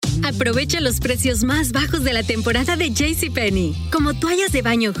Aprovecha los precios más bajos de la temporada de JCPenney. Como toallas de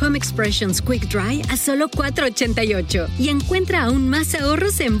baño Home Expressions Quick Dry a solo $4.88. Y encuentra aún más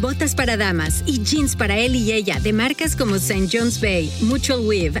ahorros en botas para damas y jeans para él y ella de marcas como St. John's Bay, Mutual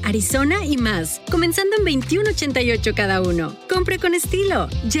Weave, Arizona y más. Comenzando en $21.88 cada uno. Compre con estilo.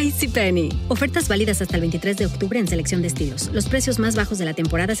 JCPenney. Ofertas válidas hasta el 23 de octubre en selección de estilos. Los precios más bajos de la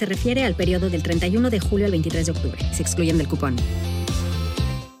temporada se refiere al periodo del 31 de julio al 23 de octubre. Se excluyen del cupón.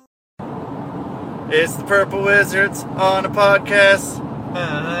 It's the Purple Wizards on a podcast.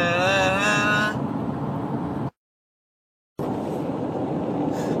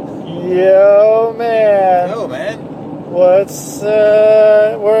 Yo, man. Yo, man. What's,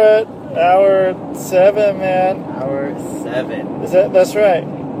 we're at hour 7, man. Hour 7. That's right.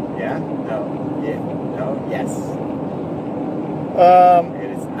 Yeah? No. Yeah. No. Yes.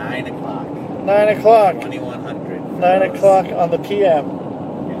 It is 9 o'clock. 9 o'clock. 2100. 9 o'clock on the PM.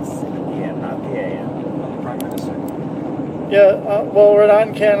 Yes, in the PM, not the AM. On the Prime Minister. Yeah, well, we're not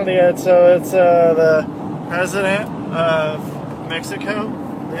in Canada yet, so it's the President of Mexico.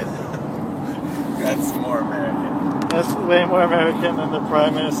 That's more American. That's way more American than the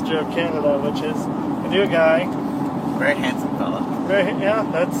Prime Minister of Canada, which is a new guy. Very handsome fella. Yeah,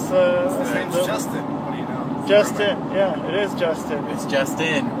 that's... His name's Justin. What do you know? Justin, yeah, it is Justin. It's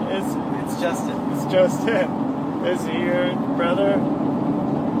Justin. It's Justin. It's Justin. Is he your brother?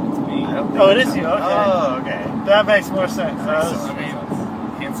 It's me. I don't think Oh, it is so. you, okay. Oh, okay. That makes more sense. I mean,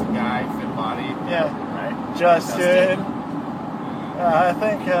 handsome guy, fit body. Yeah, Right? Justin. I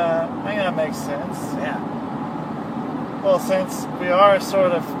think that makes sense. Yeah. Well, since we are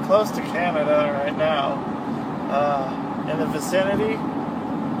sort of close to Canada right now, in the vicinity,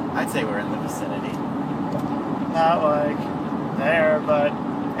 I'd say we're in the vicinity. not like there, but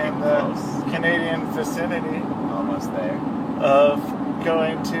in the Close. Canadian vicinity Almost there. of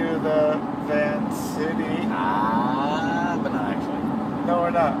going to the Van City. But not actually. No,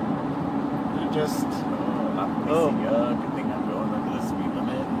 we're not. We're just, Oh. Good thing I'm going over the speed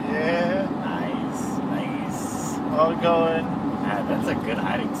limit. yeah, Nice. all going. That's a good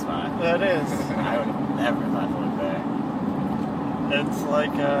hiding spot. That is. I would have never thought to look there. It's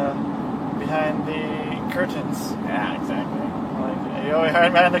like behind the curtains. Yeah, exactly. Like, you always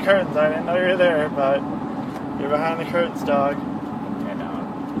hide behind the curtains. I didn't know you were there, but you're behind the curtains, dog. I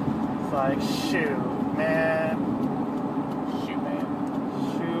know. It's like, shoot, man.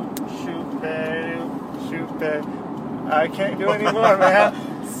 Shoot, babe. I can't do any more, man.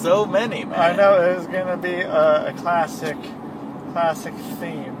 So many, man. I know it is gonna be a classic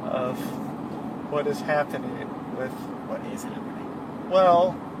theme of what is happening with. What is happening?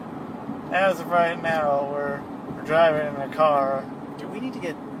 Well, as of right now, we're driving in a car. Do we,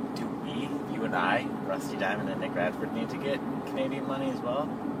 you and I, Rusty Diamond and Nick Radford, need to get Canadian money as well?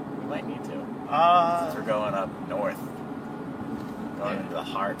 We might need to. Since we're going up north. Going into the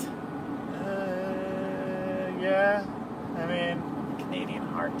heart. Yeah. I mean, Canadian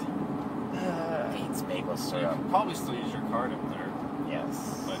heart. Hates maple So you syrup. can probably still use your card up there,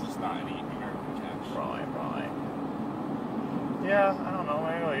 Yes. but just not any American cash. Right. yeah, I don't know.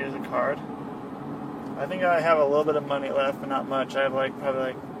 Maybe I'll use a card. I think I have a little bit of money left, but not much. I have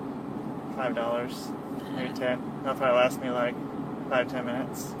probably $5, maybe 10. That'll probably last me 5-10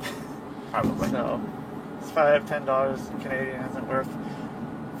 minutes. Probably. So, it's $5-10 Canadian isn't worth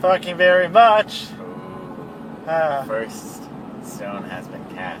fucking very much. Ooh. First stone has been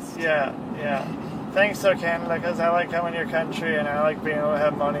cast. Yeah. Thanks, so Canada, because I like coming to your country and I like being able to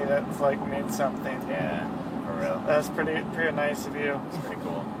have money that's means something. Yeah, for real. That's pretty nice of you. It's pretty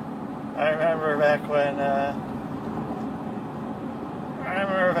cool. I remember back when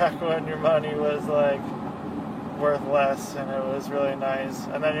your money was worth less, and it was really nice.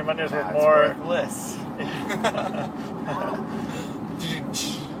 And then your money was worth more. Worthless.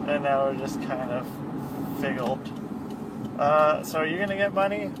 And now we're just kind of figgled. So are you gonna get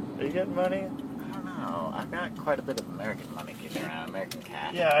money? Are you getting money? I don't know. I've got quite a bit of American money kicking around, American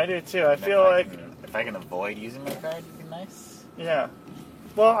cash. Yeah, I do too. I And feel like if I can avoid using my card, it'd be nice. yeah.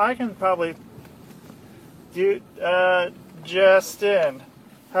 Well, I can probably. Justin,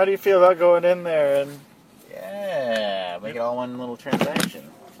 how do you feel about going in there and? Yeah, make it all one little transaction.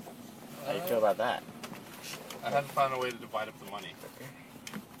 How do you feel about that? I had to find a way to divide up the money.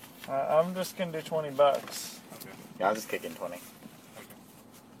 I'm just gonna do $20. Okay. Yeah, I'll just kick in 20. Okay.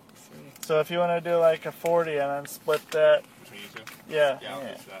 So if you want to do a 40 and then split that, Between you two? yeah. Yeah, I'll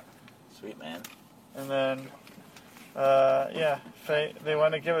Yeah. do that. Sweet, man. And then, if they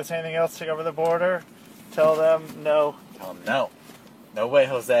want to give us anything else to go over the border, tell them no. Tell them no. No way,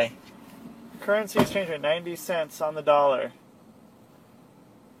 Jose. Currency exchange rate 90 cents on the dollar.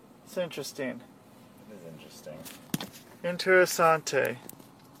 It's interesting. It is interesting. Interessante.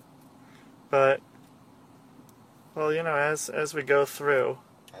 But, well, you know, as we go through.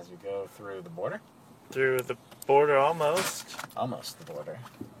 As we go through the border? Through the border almost. Almost the border.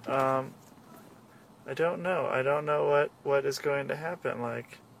 I don't know. I don't know what is going to happen.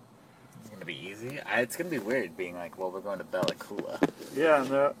 Like, it's going to be easy. It's going to be weird being like, well, we're going to Bella Coola. Yeah,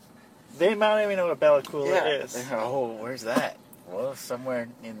 no. They might not even know what Bella Coola is. Oh, where's that? Well, somewhere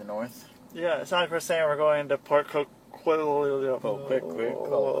in the north. Yeah, it's not like we're saying we're going to Port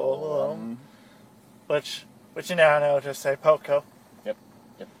Coquitlam. Which you now know, just say Poco. Yep.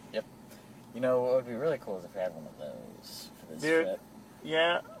 You know, what would be really cool is if we had one of those for this trip.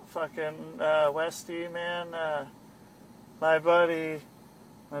 Yeah, fucking Westy, man. My buddy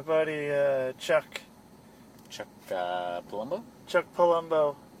Chuck. Chuck Palumbo? Chuck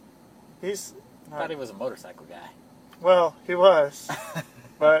Palumbo. I thought he was a motorcycle guy. Well, he was.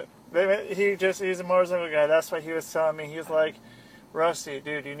 But he's a motorcycle guy. That's what he was telling me. He's like, Rusty,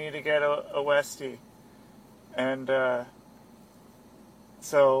 dude, you need to get a Westy. And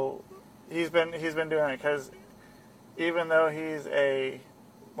so he's been doing it because even though he's a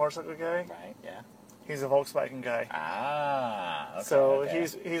motorcycle guy, right? Yeah, he's a Volkswagen guy. Okay, so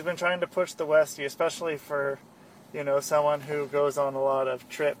he's been trying to push the Westie, especially for, you know, someone who goes on a lot of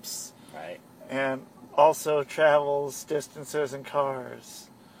trips, right? And also travels distances in cars.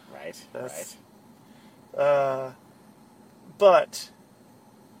 Right. But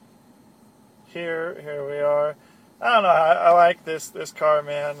here we are. I don't know. I like this car,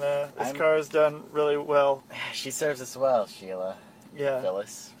 man. This car has done really well. She serves us well, Sheila. Yeah.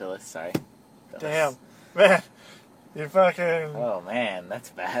 Phyllis, sorry. Phyllis. Damn, man, you fucking. Oh man,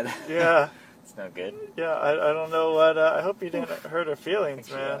 that's bad. Yeah. It's no good. Yeah, I don't know what. I hope you didn't hurt her feelings,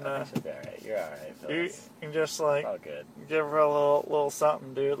 man. I think she'll be alright. You're alright, Phyllis. You can just like all good. Give her a little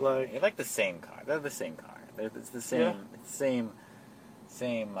something, dude. Like you like the same car. They're the same car. It's the same. Yeah. It's same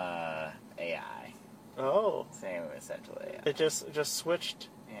AI. Oh. Same essential AI. It just switched.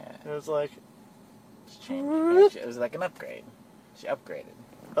 Yeah. It was like. Changed. It was like an upgrade. She upgraded.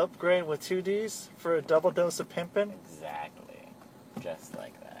 Upgrade with 2 Ds for a double dose of pimpin'? Exactly. Just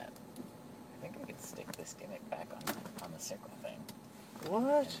like that. I think I could stick this gimmick back on the circle thing.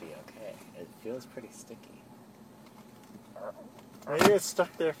 What? It'd be okay. It feels pretty sticky. Maybe it's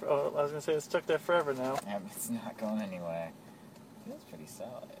stuck there. I was gonna say it's stuck there forever now. Yeah, but it's not going anywhere. It feels pretty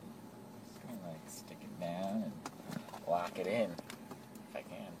solid. Just gonna like stick it down and lock it in if I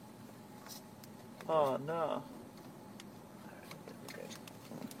can. Oh no. Good.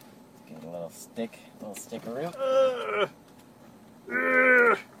 Get a little stickaroo.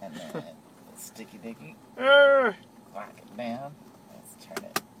 And then a little sticky dicky. Lock it down. Let's turn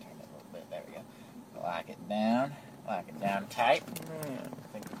it a little bit. There we go. Lock it down tight. Man. I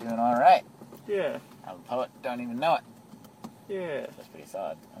think we're doing all right. Yeah. I'm a poet, don't even know it. Yeah. That's pretty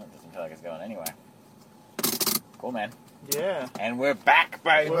solid. It doesn't feel like it's going anywhere. Cool, man. Yeah. And we're back,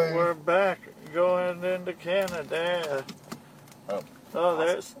 baby. We're back, going into Canada. Oh,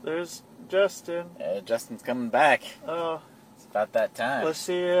 awesome. There's Justin. Justin's coming back. Oh. It's about that time. Let's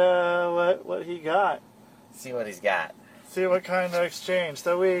see what he got. See what he's got. See what kind of exchange.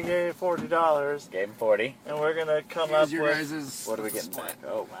 So we gave $40. Gave him 40. And we're gonna come up with. What are we getting back?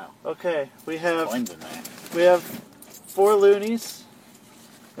 Oh wow. Okay, we have. Coins in there. We have 4 loonies,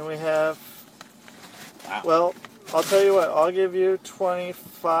 and we have. Wow. Well, I'll tell you what. I'll give you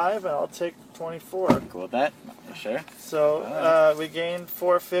 25, and I'll take 24. Cool with that? You sure? So we gained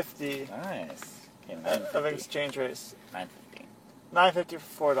 450. Nice. Of exchange rates. $9.50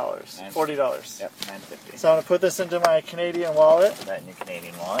 for $4. $40. Yep, $9.50. So I'm gonna put this into my Canadian wallet. Put that in your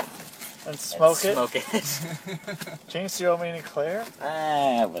Canadian wallet. And smoke it. Smoke it. Jinx, you owe me an eclair?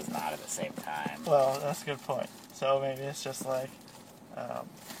 It was not at the same time. Well, that's a good point. So maybe it's just like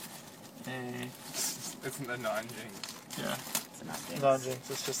It's a non-jinx. Yeah. It's a non-jinx. Non-jinx.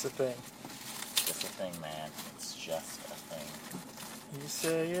 It's just a thing. It's just a thing, man. It's just a thing. You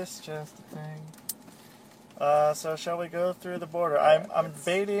say it's just a thing. So shall we go through the border? I'm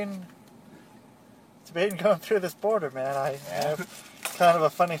debating going through this border, man. I have kind of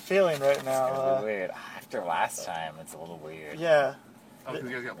a funny feeling right now. It's gonna be weird. After last time, it's a little weird. Yeah. Oh, because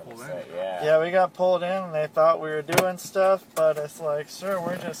you guys got pulled in? Yeah, we got pulled in, and they thought we were doing stuff, but it's like, sir,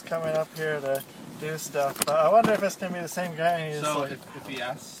 we're just coming up here to do stuff. But I wonder if it's going to be the same guy. And he's so like, if he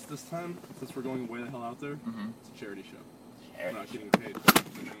asks this time, since we're going way the hell out there, it's a charity show. Charity. We're not getting paid.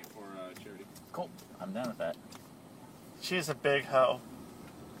 We're doing it for charity. Cool. I'm down with that. She's a big hoe.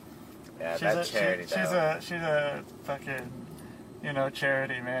 Yeah, that charity though. She's a fucking,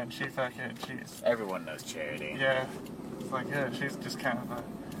 charity, man. She's... Everyone knows charity. Yeah. It's like, yeah, she's just kind of a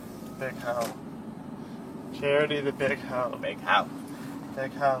Big Hoe. Charity the Big Hoe. Big Hoe.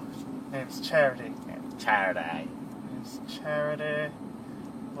 Big Hoe. Name's Charity. Charity. Name's Charity.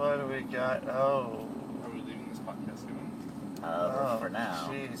 What do we got? Oh. Are we leaving this podcast soon? For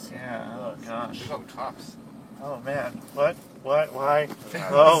now. Jeez, yeah. Oh, gosh. There's all the cops. Oh, man. What? Why?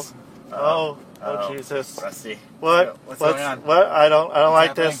 Yes. Oh, Jesus. Rusty. What? What's going on? What? I don't like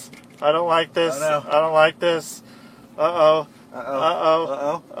happening? this. I don't like this. Oh, no. I don't like this. Uh-oh.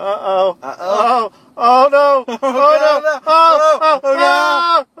 Uh-oh. Uh-oh. Uh-oh. Oh, no. Oh, no. no. Oh, Oh,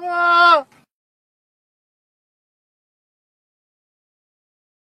 no. Ah.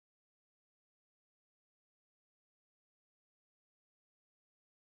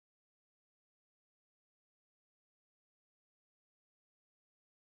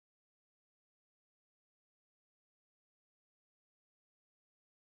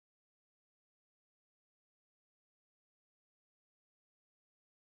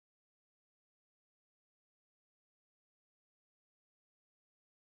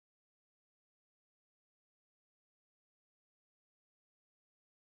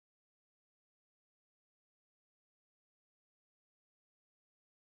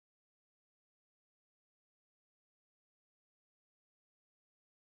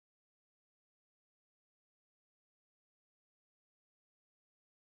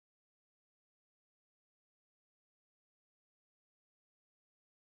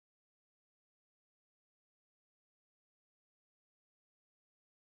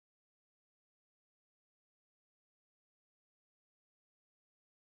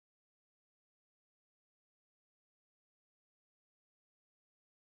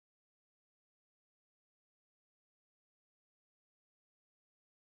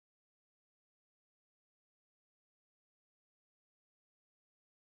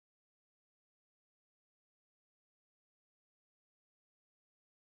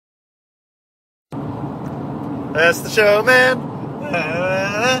 That's the show, man.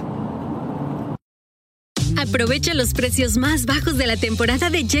 Aprovecha los precios más bajos de la temporada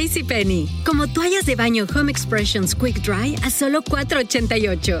de JCPenney. Como toallas de baño Home Expressions Quick Dry a solo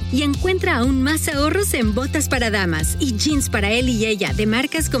 $4.88. Y encuentra aún más ahorros en botas para damas y jeans para él y ella de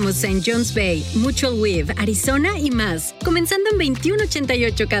marcas como St. John's Bay, Mutual Weave, Arizona y más. Comenzando en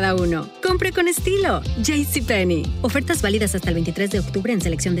 $21.88 cada uno. Compre con estilo. JCPenney. Ofertas válidas hasta el 23 de octubre en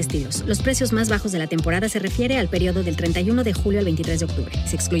selección de estilos. Los precios más bajos de la temporada se refiere al periodo del 31 de julio al 23 de octubre.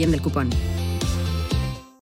 Se excluyen del cupón.